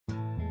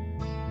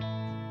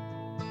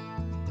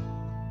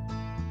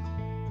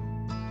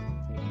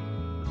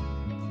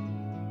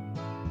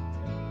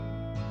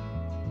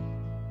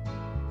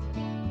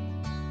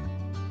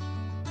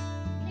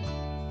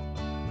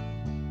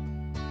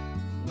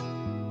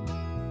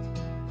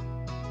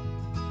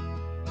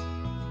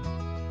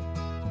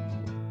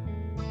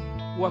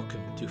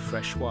Welcome to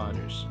Fresh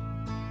Waters,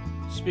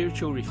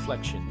 spiritual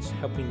reflections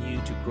helping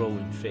you to grow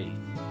in faith.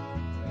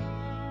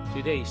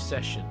 Today's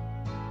session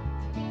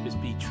is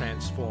Be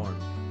Transformed.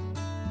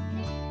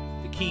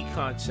 The key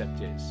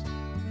concept is,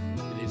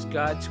 it is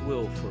God's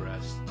will for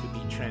us to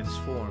be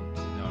transformed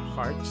in our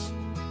hearts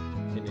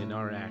and in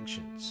our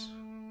actions.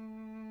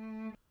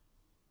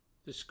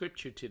 The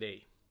scripture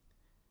today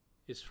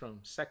is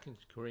from 2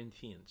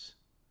 Corinthians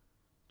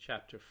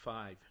chapter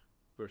 5,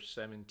 verse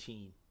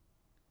 17.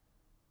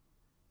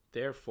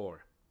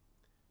 Therefore,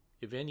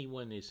 if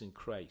anyone is in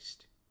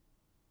Christ,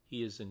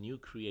 he is a new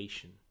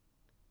creation.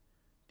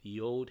 The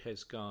old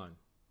has gone,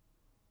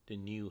 the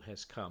new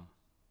has come.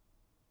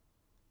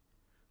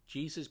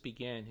 Jesus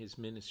began his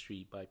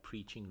ministry by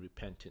preaching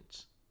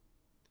repentance.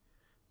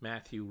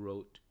 Matthew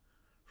wrote,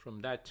 "From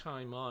that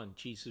time on,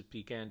 Jesus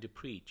began to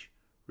preach,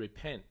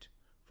 'Repent,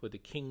 for the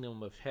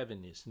kingdom of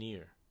heaven is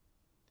near.'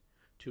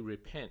 To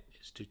repent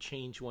is to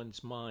change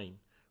one's mind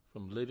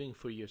from living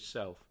for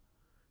yourself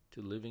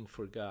to living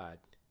for God.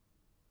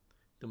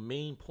 The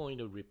main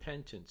point of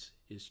repentance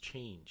is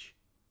change.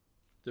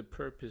 The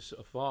purpose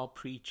of all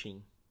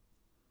preaching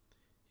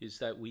is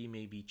that we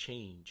may be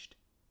changed.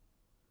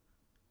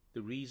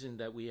 The reason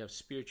that we have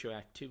spiritual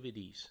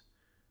activities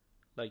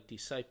like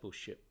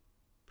discipleship,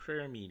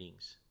 prayer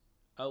meetings,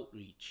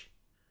 outreach,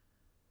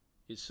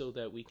 is so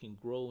that we can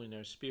grow in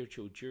our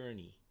spiritual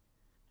journey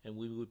and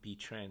we would be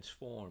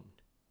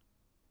transformed.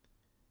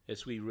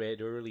 As we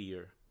read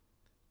earlier,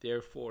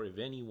 therefore, if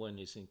anyone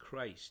is in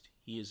Christ,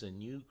 he is a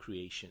new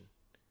creation.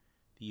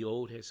 The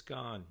old has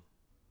gone,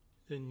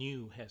 the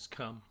new has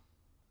come.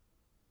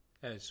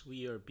 As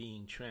we are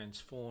being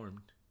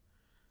transformed,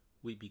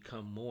 we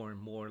become more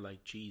and more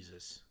like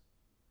Jesus.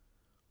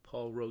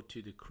 Paul wrote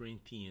to the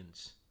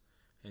Corinthians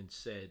and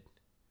said,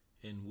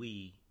 "And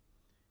we,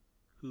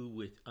 who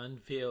with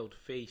unveiled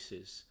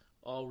faces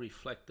all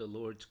reflect the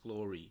Lord's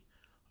glory,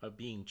 are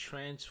being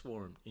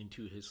transformed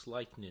into his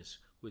likeness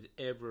with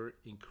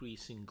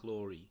ever-increasing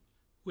glory,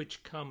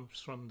 which comes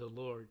from the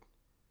Lord,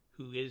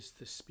 who is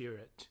the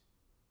Spirit."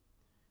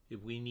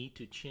 If we need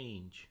to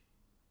change,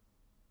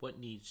 what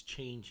needs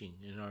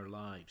changing in our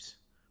lives?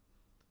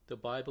 The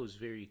Bible is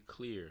very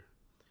clear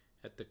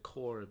at the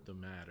core of the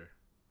matter.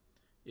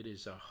 It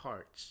is our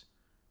hearts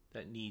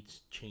that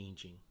needs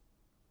changing.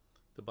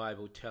 The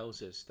Bible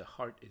tells us the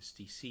heart is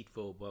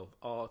deceitful above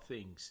all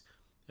things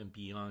and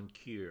beyond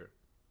cure.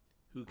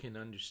 Who can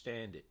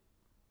understand it?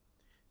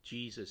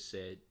 Jesus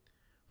said,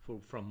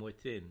 "For from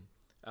within,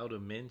 out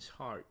of men's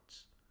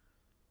hearts,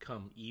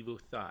 come evil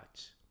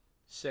thoughts,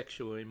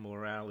 sexual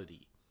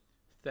immorality,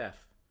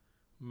 theft,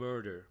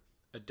 murder,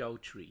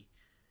 adultery,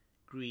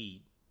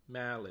 greed,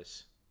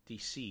 malice,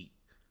 deceit,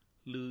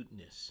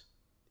 lewdness,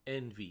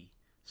 envy,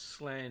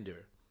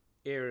 slander,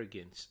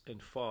 arrogance,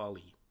 and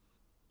folly.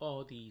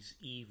 All these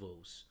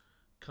evils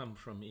come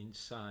from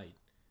inside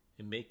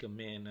and make a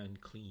man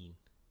unclean."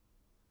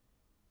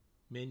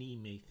 Many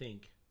may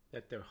think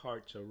that their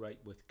hearts are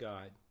right with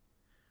God,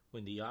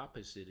 when the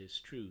opposite is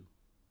true.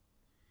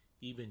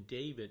 Even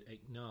David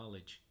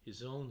acknowledged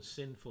his own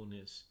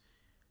sinfulness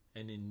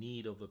and in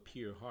need of a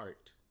pure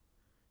heart.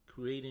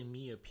 "Create in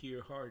me a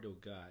pure heart, O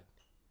God,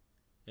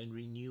 and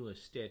renew a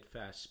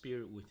steadfast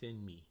spirit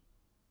within me."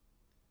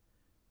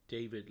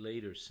 David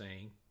later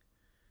sang,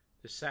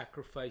 "The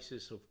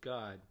sacrifices of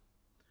God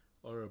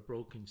are a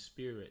broken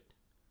spirit,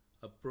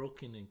 a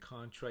broken and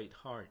contrite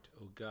heart,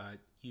 O God,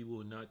 you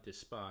will not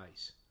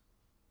despise."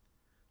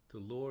 The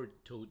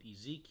Lord told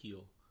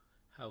Ezekiel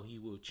how he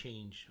will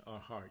change our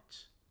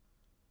hearts.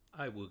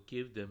 "I will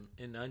give them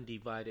an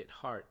undivided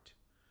heart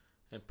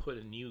and put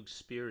a new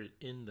spirit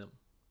in them.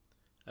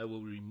 I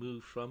will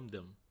remove from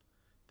them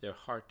their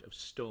heart of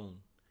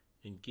stone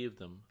and give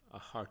them a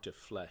heart of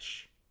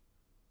flesh."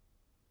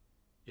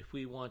 If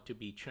we want to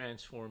be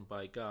transformed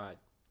by God,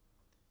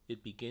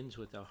 it begins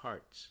with our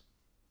hearts.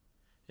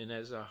 And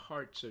as our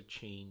hearts are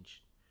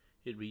changed,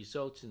 it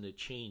results in a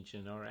change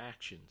in our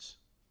actions.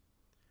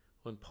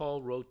 When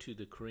Paul wrote to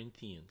the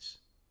Corinthians,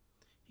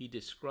 he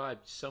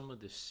described some of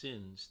the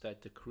sins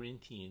that the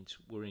Corinthians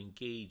were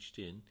engaged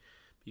in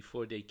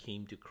before they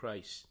came to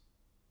Christ.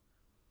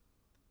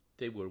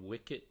 They were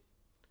wicked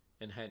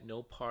and had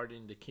no part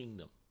in the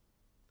kingdom.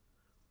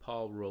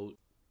 Paul wrote,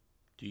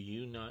 "Do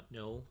you not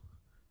know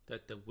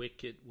that the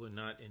wicked will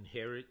not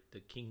inherit the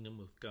kingdom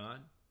of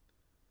God?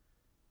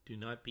 Do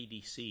not be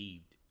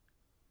deceived.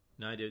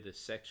 Neither the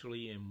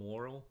sexually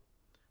immoral,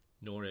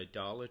 nor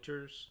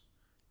idolaters,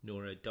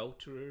 nor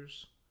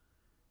adulterers,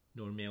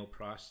 nor male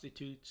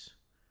prostitutes,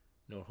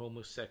 nor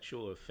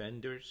homosexual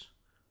offenders,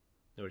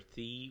 nor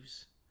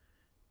thieves,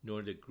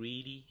 nor the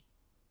greedy,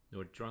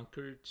 nor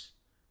drunkards,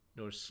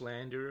 nor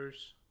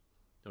slanderers,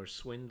 nor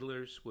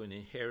swindlers will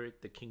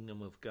inherit the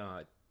kingdom of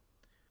God."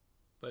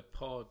 But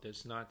Paul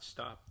does not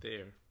stop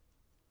there.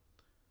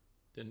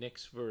 The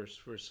next verse,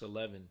 verse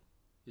 11,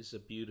 is a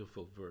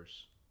beautiful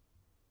verse.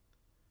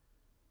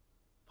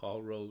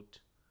 Paul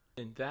wrote,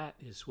 "And that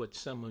is what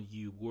some of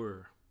you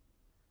were,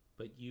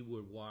 but you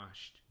were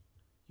washed,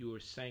 you were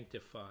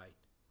sanctified,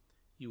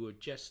 You are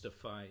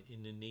justified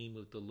in the name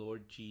of the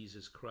Lord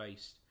Jesus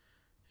Christ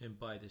and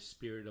by the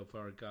Spirit of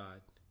our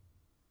God.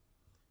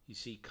 You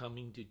see,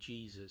 coming to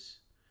Jesus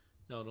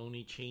not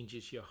only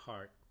changes your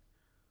heart,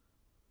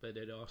 but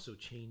it also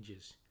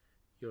changes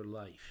your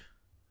life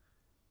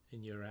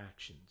and your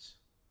actions.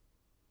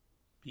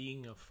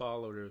 Being a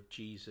follower of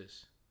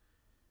Jesus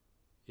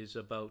is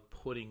about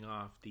putting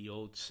off the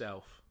old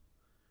self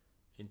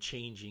and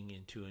changing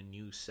into a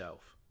new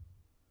self.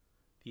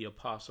 The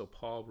Apostle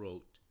Paul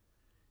wrote,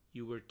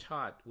 "You were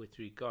taught with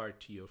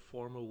regard to your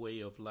former way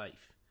of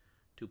life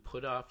to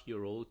put off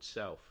your old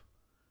self,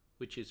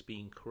 which is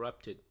being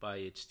corrupted by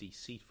its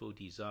deceitful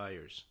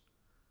desires,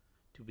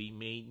 to be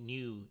made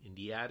new in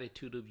the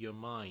attitude of your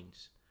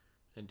minds,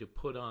 and to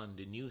put on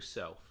the new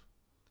self,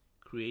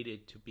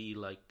 created to be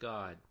like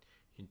God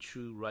in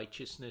true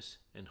righteousness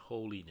and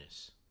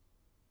holiness."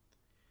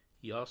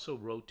 He also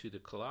wrote to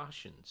the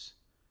Colossians,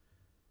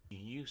 "You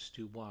used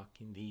to walk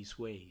in these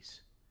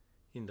ways,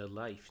 in the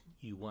life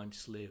you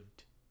once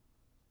lived.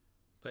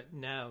 But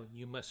now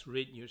you must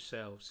rid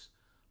yourselves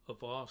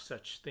of all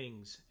such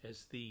things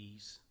as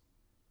these: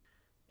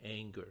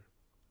 anger,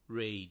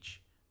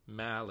 rage,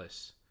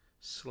 malice,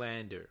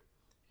 slander,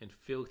 and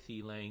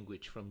filthy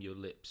language from your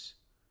lips.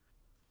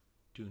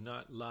 Do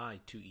not lie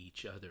to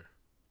each other,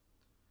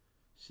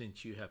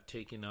 since you have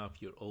taken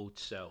off your old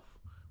self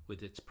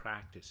with its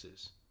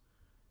practices,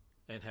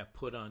 and have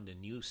put on the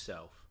new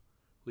self,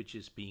 which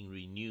is being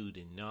renewed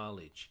in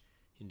knowledge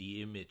in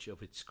the image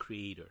of its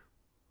Creator."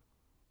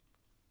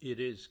 It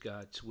is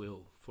God's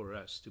will for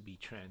us to be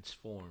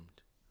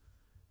transformed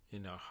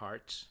in our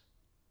hearts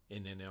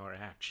and in our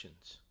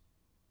actions.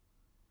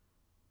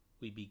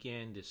 We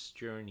began this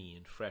journey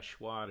in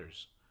fresh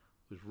waters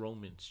with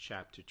Romans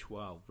chapter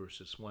 12,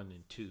 verses 1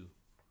 and 2,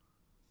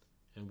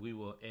 and we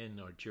will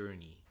end our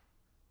journey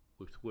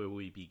with where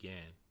we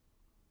began.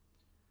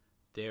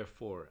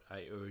 Therefore,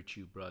 I urge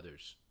you,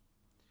 brothers,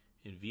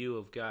 in view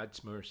of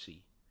God's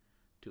mercy,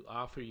 to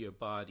offer your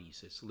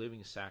bodies as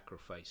living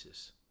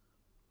sacrifices,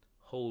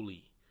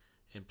 holy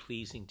and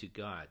pleasing to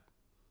God.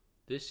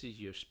 This is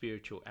your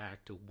spiritual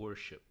act of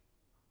worship.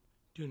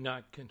 Do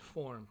not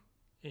conform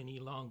any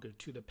longer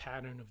to the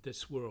pattern of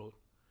this world,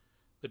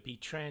 but be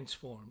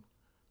transformed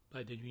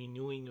by the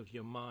renewing of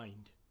your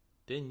mind.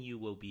 Then you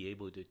will be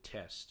able to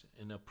test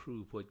and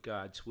approve what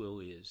God's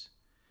will is,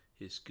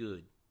 His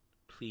good,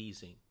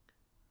 pleasing,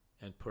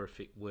 and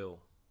perfect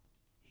will.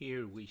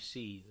 Here we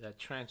see that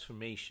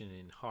transformation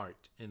in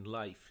heart and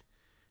life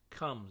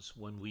comes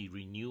when we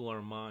renew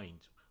our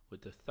minds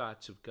with the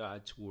thoughts of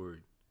God's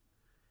Word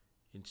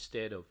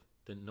instead of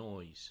the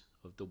noise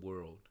of the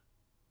world.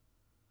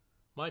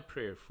 My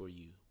prayer for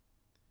you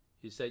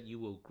is that you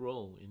will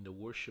grow in the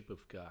worship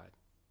of God,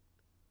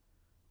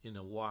 in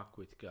a walk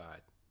with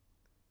God,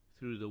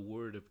 through the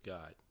Word of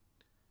God,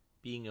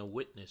 being a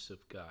witness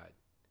of God,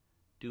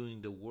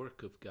 doing the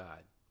work of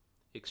God,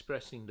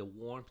 expressing the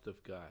warmth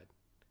of God,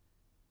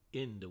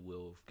 in the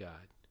will of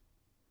God.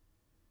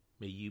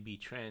 May you be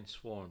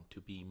transformed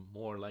to be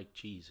more like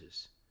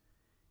Jesus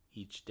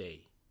each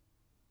day.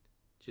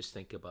 Just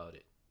think about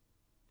it.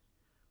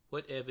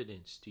 What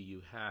evidence do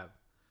you have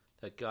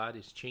that God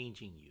is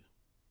changing you?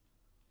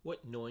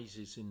 What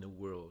noises in the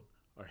world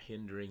are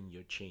hindering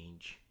your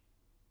change?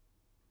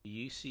 Do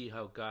you see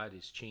how God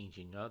is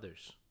changing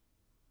others?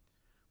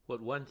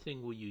 What one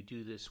thing will you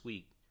do this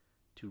week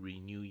to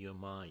renew your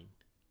mind?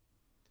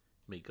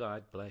 May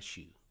God bless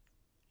you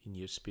in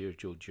your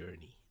spiritual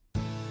journey.